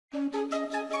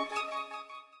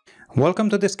Welcome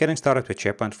to this Getting Started with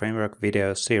SharePoint Framework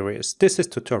video series. This is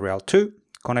tutorial 2,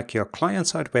 connect your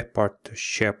client-side web part to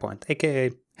SharePoint,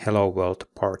 aka HelloWorld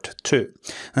Part 2.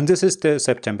 And this is the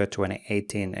September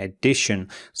 2018 edition.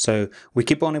 So we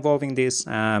keep on evolving these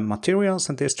materials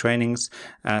and these trainings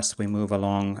as we move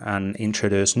along and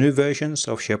introduce new versions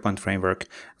of SharePoint Framework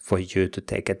for you to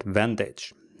take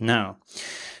advantage. Now,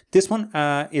 this one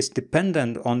is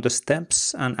dependent on the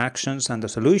steps and actions and the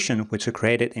solution which are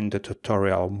created in the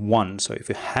tutorial 1. So if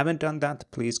you haven't done that,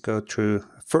 please go through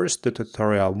first the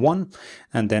tutorial 1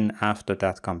 and then after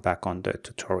that come back on the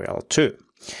tutorial 2.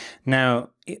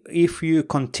 Now, if you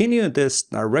continue this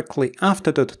directly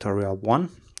after the tutorial 1,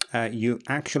 you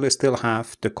actually still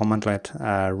have the commandlet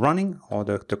running or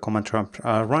the command prompt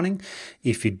running.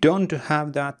 If you don't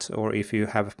have that, or if you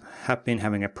have been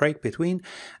having a break between,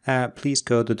 please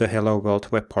go to the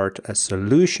HelloWorld web part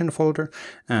solution folder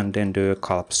and then do a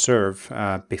culp serve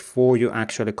before you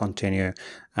actually continue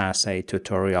as a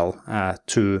tutorial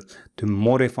to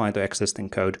modify the existing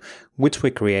code which we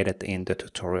created in the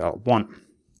tutorial 1.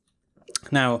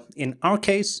 Now, in our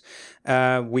case,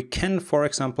 we can, for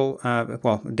example,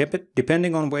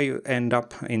 depending on where you end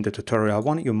up in the tutorial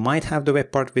 1, you might have the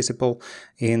web part visible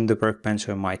in the workbench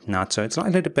or might not. So it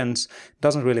slightly depends. It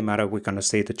doesn't really matter. We're going to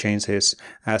see the changes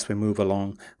as we move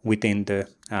along within the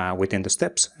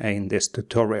steps in this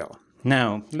tutorial.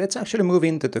 Now, let's actually move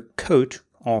into the code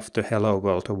of the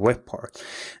HelloWorld web part.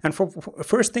 And for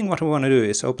first thing, what we want to do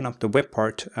is open up the web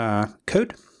part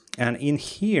code. And in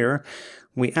here,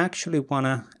 we actually want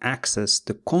to access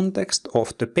the context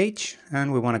of the page,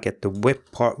 and we want to get the web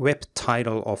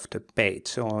title of the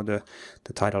page, or the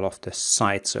title of the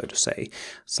site, so to say,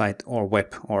 site or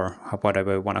web, or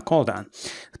whatever we want to call that.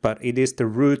 But it is the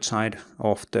root side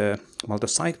of the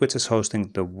site which is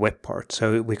hosting the web part.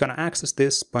 So we're going to access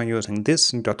this by using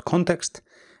this .context,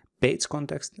 page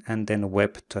context, and then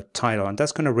web title, and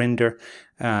that's going to render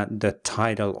the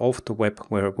title of the web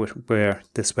where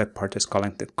this web part is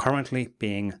currently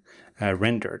being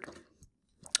rendered.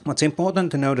 What's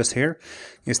important to notice here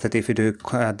is that if you do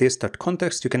this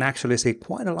 .context, you can actually see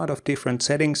quite a lot of different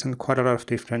settings and quite a lot of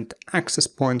different access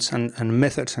points and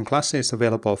methods and classes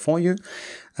available for you.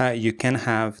 You can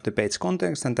have the page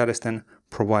context, and that is then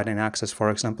providing access,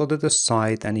 for example, to the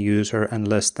site and user and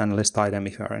list item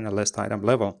if you are in a list item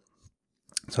level.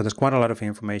 So there's quite a lot of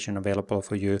information available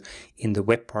for you in the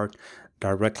web part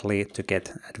directly to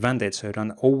get advantage. So you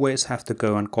don't always have to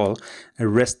go and call a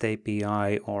REST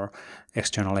API or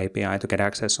external API to get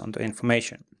access on the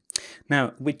information.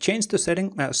 Now, we changed the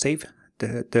setting, save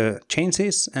the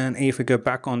changes, and if we go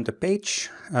back on the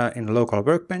page in the local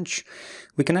workbench,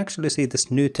 we can actually see this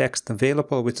new text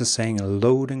available which is saying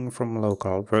loading from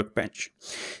local workbench.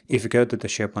 If you go to the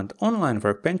SharePoint online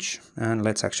workbench, and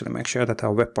let's actually make sure that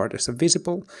our web part is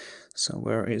visible. So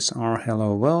where is our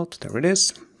Hello World? There it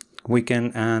is. We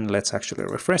can, and let's actually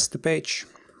refresh the page.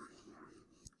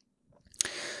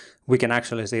 We can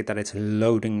actually see that it's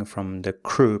loading from the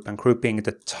group, and group being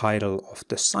the title of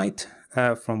the site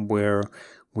from where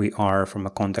we are from a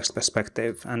context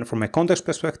perspective. And from a context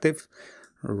perspective,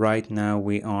 right now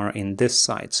we are in this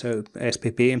site. So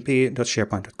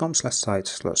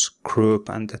sppmp.sharepoint.com/site/group,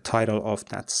 and the title of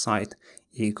that site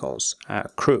equals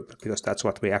group, because that's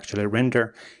what we actually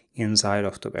render inside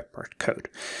of the web part code.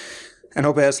 And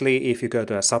obviously, if you go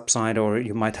to a subsite, or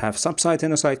you might have subsite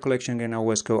in a site collection, you can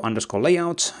always go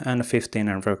 _layout and 15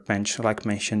 and workbench, like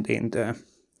mentioned in the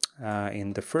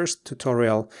first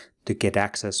tutorial, to get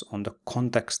access on the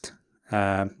context,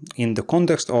 in the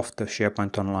context of the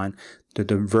SharePoint Online, to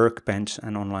the workbench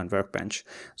and online workbench.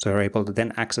 So you're able to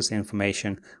then access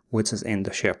information which is in the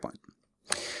SharePoint.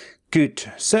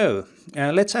 Good. So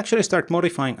let's actually start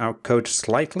modifying our code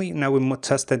slightly. Now we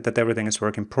tested that everything is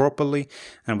working properly,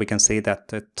 and we can see that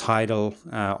the title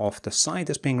of the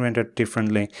site is being rendered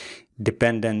differently,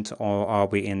 dependent, or are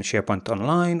we in SharePoint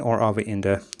Online or are we in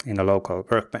the local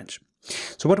workbench.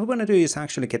 So what we want to do is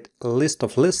actually get a list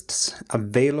of lists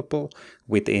available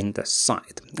within the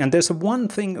site. And there's one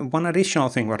additional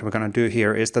thing what we're going to do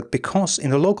here is that because in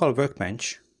the local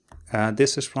workbench,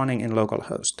 this is running in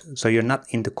localhost, so you're not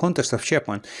in the context of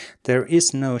SharePoint, there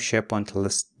is no SharePoint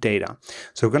list data.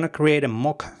 So we're going to create a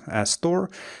mock store,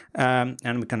 and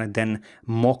we're going to then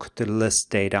mock the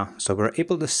list data, so we're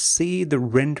able to see the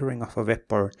rendering of a web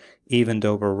part even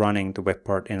though we're running the web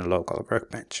part in a local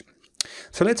workbench.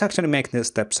 So let's actually make these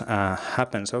steps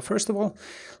happen. So first of all,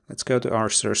 let's go to our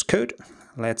source code.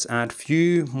 Let's add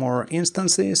few more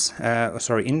interfaces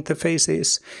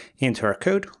into our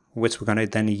code, which we're going to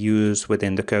then use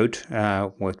within the code,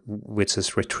 which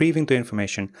is retrieving the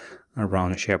information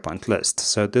around SharePoint list.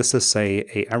 So this is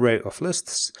a array of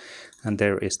lists, and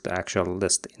there is the actual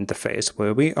list interface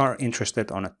where we are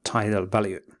interested on a title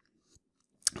value.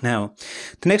 Now,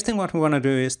 the next thing what we want to do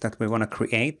is that we want to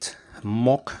create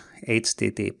mock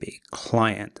HTTP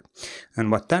client.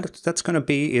 And what that's going to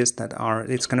be is that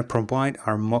it's going to provide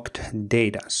our mocked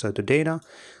data. So the data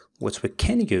which we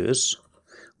can use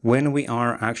when we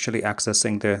are actually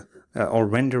accessing the or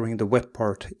rendering the web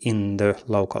part in the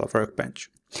local workbench.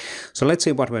 So let's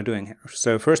see what we're doing here.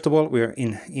 So first of all, we're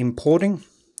importing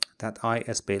that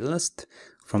ISB list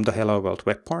from the HelloWorld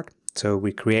web part. So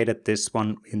we created this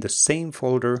one in the same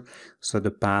folder, so the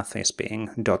path is being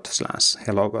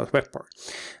 /HelloWorld web part.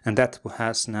 And that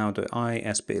has now the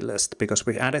ISB list because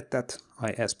we added that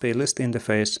ISB list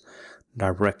interface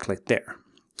directly there.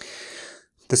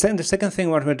 The second thing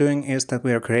what we're doing is that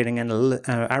we are creating an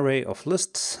array of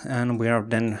lists, and we are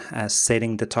then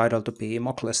setting the title to be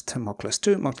mock list 2, mock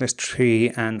list 3,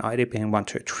 and ID being 1,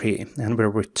 2, 3. And we're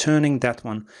returning that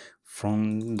one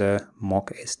from the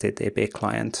mock HTTP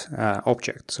client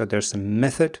object. So there's a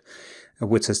method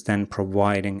which is then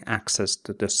providing access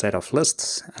to the set of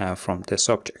lists from this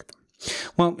object.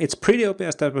 Well, it's pretty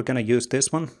obvious that we're going to use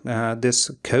this one, this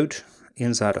code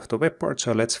inside of the web part.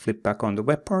 So let's flip back on the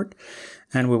web part,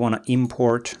 and we want to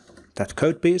import that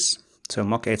code piece. So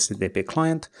mock HTTP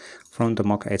client from the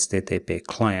mock HTTP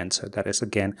client. So that is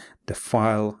again the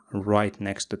file right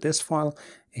next to this file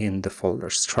in the folder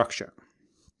structure.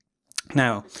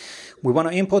 Now we want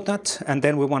to import that, and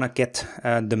then we want to get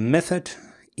the method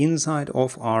inside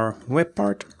of our web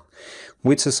part,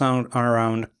 which is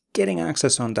around getting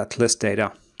access on that list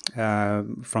data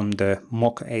from the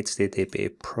mock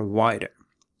HTTP provider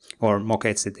or mock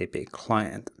HTTP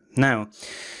client. Now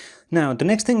the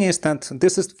next thing is that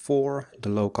this is for the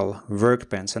local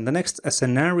workbench, and the next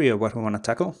scenario what we want to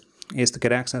tackle is to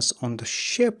get access on the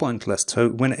SharePoint list. So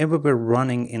whenever we're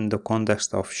running in the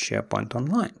context of SharePoint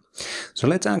Online. So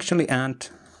let's actually add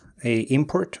a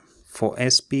import for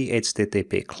SB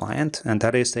HTTP client, and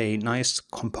that is a nice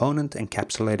component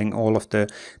encapsulating all of the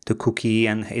cookie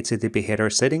and HTTP header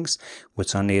settings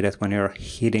which are needed when you're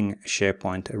hitting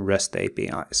SharePoint REST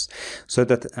APIs, so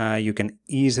that you can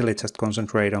easily just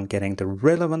concentrate on getting the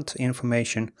relevant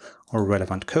information or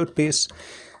relevant code piece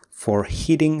for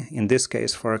hitting, in this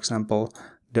case, for example,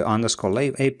 the underscore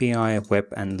API, web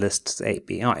and lists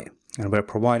API. And we're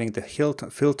providing the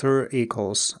filter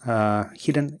equals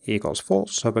hidden equals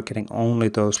false. So we're getting only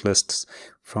those lists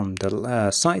from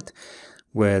the site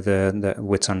where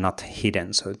which are not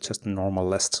hidden. So it's just normal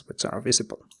lists which are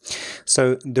visible.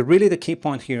 So the key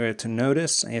point here to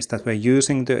notice is that we're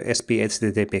using the SB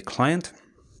HTTP client,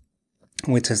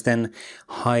 which is then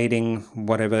hiding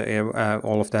whatever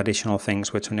all of the additional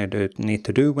things which we need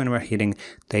to do when we're hitting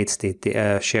the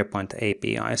SharePoint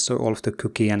API. So all of the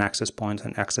cookie and access points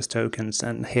and access tokens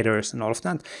and headers and all of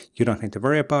that, you don't need to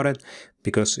worry about it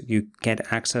because you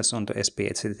get access on the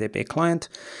SB HTTP client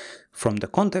from the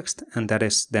context, and that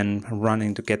is then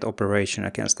running to get operation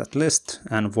against that list,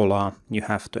 and voila, you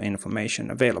have the information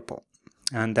available.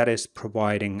 And that is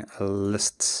providing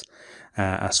lists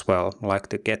as well, like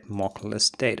the get mock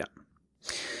list data.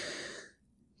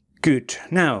 Good.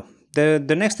 Now,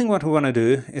 the next thing what we want to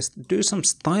do is do some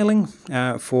styling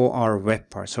for our web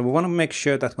part. So we want to make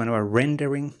sure that when we're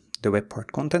rendering the web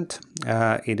part content,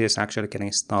 it is actually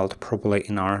getting styled properly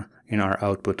in our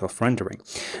output of rendering.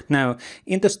 Now,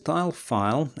 in the style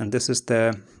file, and this is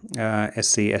the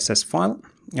SCSS file,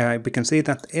 we can see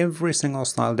that every single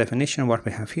style definition what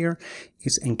we have here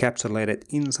is encapsulated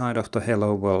inside of the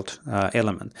HelloWorld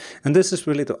element. And this is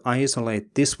really to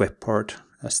isolate this web part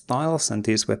styles and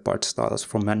these web part styles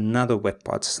from another web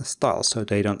part style, so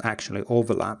they don't actually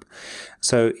overlap.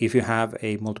 So if you have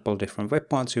a multiple different web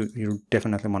parts, you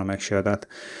definitely want to make sure that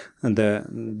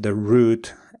the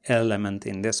root element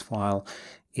in this file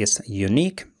is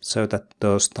unique, so that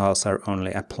those styles are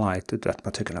only applied to that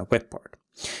particular web part.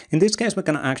 In this case, we're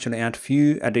going to actually add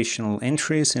few additional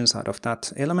entries inside of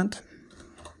that element.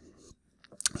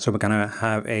 So we're going to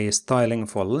have a styling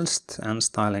for list and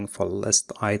styling for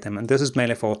list item. And this is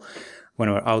mainly for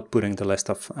when we're outputting the list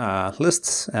of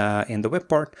lists in the web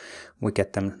part, we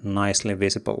get them nicely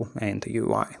visible in the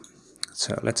UI.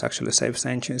 So let's actually save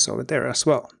changes over there as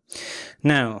well.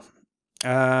 Now,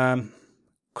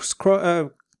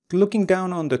 looking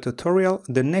down on the tutorial,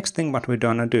 the next thing what we're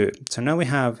gonna do. So now we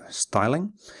have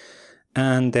styling,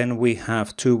 and then we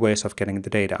have two ways of getting the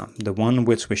data. The one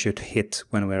which we should hit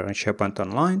when we're in SharePoint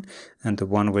Online, and the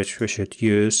one which we should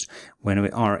use when we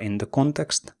are in the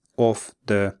context of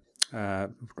the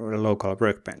local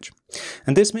workbench.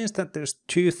 And this means that there's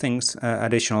two things,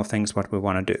 additional things what we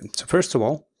want to do. So first of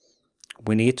all,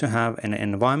 we need to have an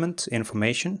environment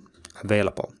information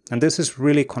available. And this is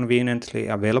really conveniently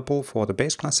available for the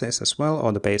base classes as well,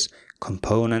 or the base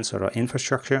components or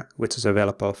infrastructure, which is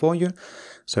available for you.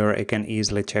 So I can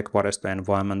easily check what is the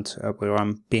environment where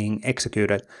I'm being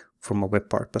executed from a web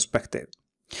part perspective.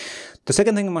 The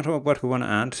second thing what we want to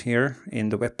add here in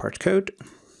the web part code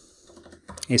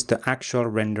is the actual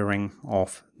rendering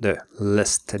of the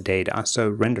list data. So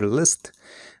render list,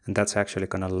 and that's actually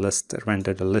going to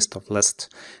render the list of lists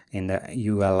in the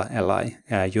ULLI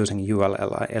using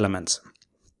ULLI elements.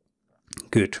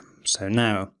 Good. So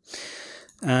now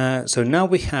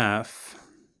we have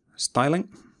styling.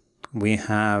 We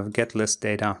have get list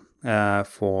data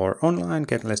for online,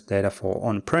 get list data for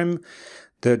on-prem.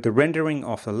 The rendering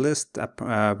of a list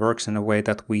works in a way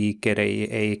that we get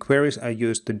a query. I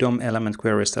use the DOM element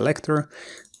query selector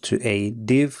to a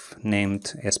div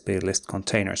named splist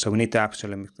container. So we need to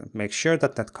actually make sure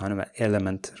that that kind of an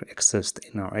element exists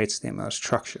in our HTML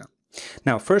structure.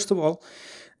 Now, first of all,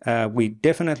 we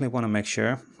definitely want to make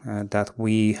sure that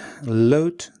we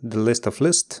load the list of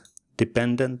lists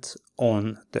dependent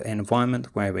on the environment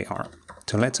where we are.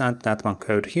 So let's add that one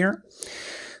code here.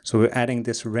 So we're adding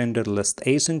this render list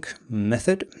async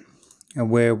method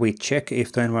where we check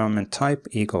if the environment type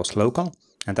equals local,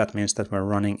 and that means that we're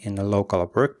running in a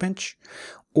local workbench,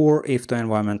 or if the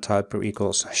environment type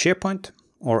equals SharePoint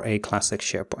or a classic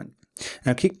SharePoint.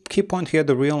 And key point here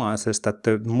to realize is that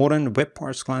the modern web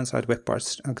parts, client-side web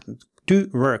parts, do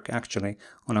work actually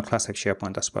on a classic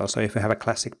SharePoint as well. So if you have a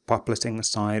classic publishing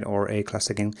site or a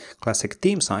classic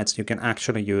theme sites, you can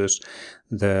actually use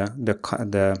the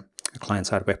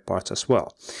client-side web parts as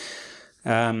well.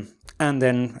 And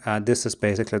then this is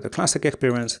basically the classic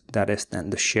experience. That is then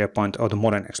the SharePoint or the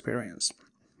modern experience.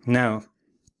 Now,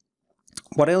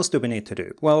 what else do we need to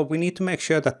do? Well, we need to make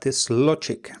sure that this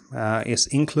logic is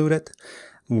included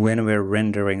when we're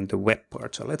rendering the web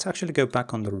part. So let's actually go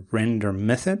back on the render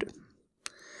method.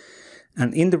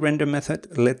 And in the render method,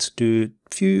 let's do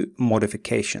a few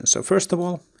modifications. So first of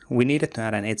all, we needed to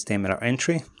add an HTML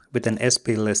entry with an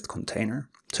splist container.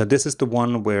 So this is the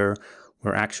one where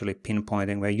we're actually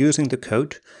pinpointing, we're using the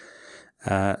code.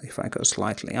 If I go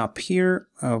slightly up here,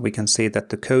 we can see that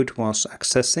the code was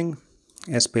accessing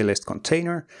splist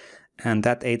container, and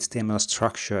that HTML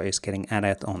structure is getting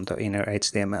added on the inner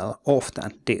HTML of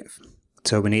that div.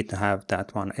 So we need to have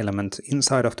that one element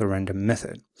inside of the render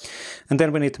method. And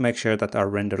then we need to make sure that our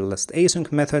render list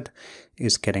async method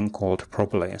is getting called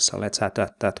properly. So let's add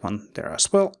that one there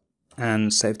as well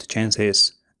and save the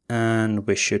changes, and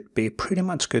we should be pretty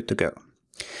much good to go.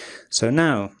 So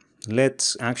now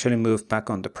let's actually move back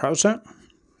on the browser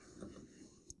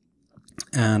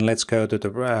and let's go to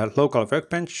the local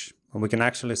workbench. We can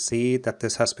actually see that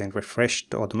this has been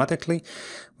refreshed automatically.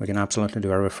 We can absolutely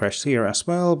do a refresh here as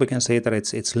well. We can see that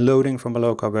it's loading from a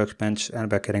local workbench,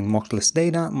 and we're getting mock list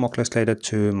data, mock list data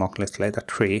 2, mock list data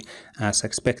 3 as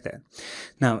expected.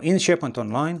 Now in SharePoint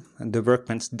Online, the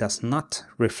workbench does not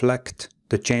reflect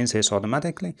the changes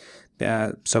automatically,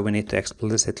 so we need to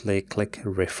explicitly click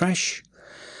refresh.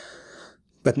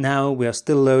 But now we are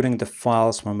still loading the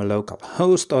files from a local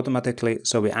host automatically,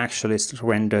 so we actually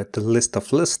render the list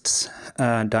of lists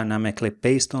dynamically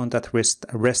based on that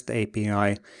REST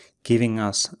API, giving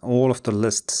us all of the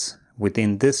lists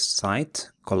within this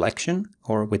site collection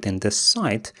or within this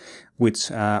site, which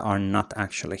are not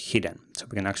actually hidden. So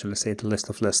we can actually see the list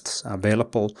of lists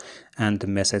available and the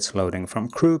message loading from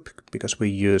group, because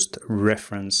we used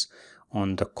reference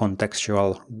on the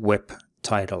contextual web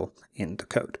title in the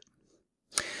code.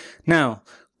 Now,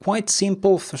 quite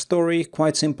simple story,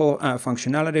 quite simple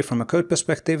functionality from a code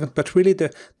perspective, but really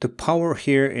the power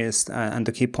here is, and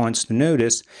the key points to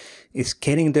notice, is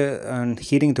getting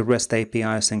hitting the REST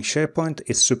APIs in SharePoint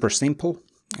is super simple.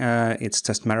 It's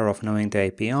just a matter of knowing the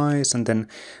APIs and then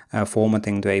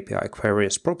formatting the API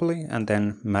queries properly, and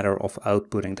then matter of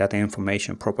outputting that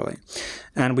information properly.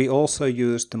 And we also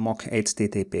use the mock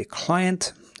HTTP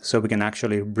client, so we can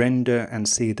actually render and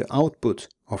see the output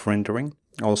of rendering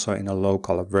also in a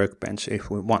local workbench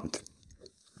if we want.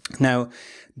 Now,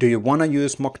 do you want to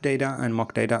use mock data and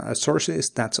mock data sources?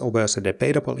 That's obviously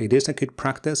debatable. It is a good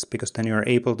practice because then you're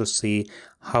able to see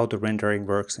how the rendering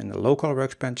works in a local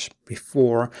workbench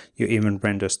before you even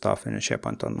render stuff in a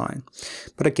SharePoint Online.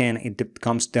 But again, it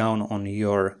comes down on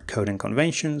your coding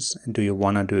conventions. Do you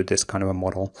want to do this kind of a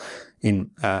model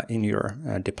in your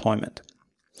deployment?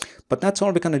 But that's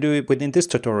all we're going to do within this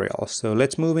tutorial. So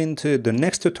let's move into the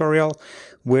next tutorial,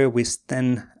 where we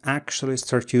then actually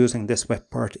start using this web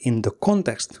part in the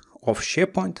context of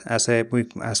SharePoint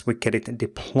as we get it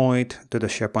deployed to the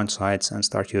SharePoint sites and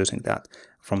start using that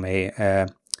from a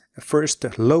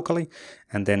first locally,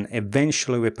 and then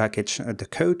eventually we package the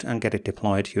code and get it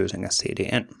deployed using a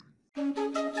CDN.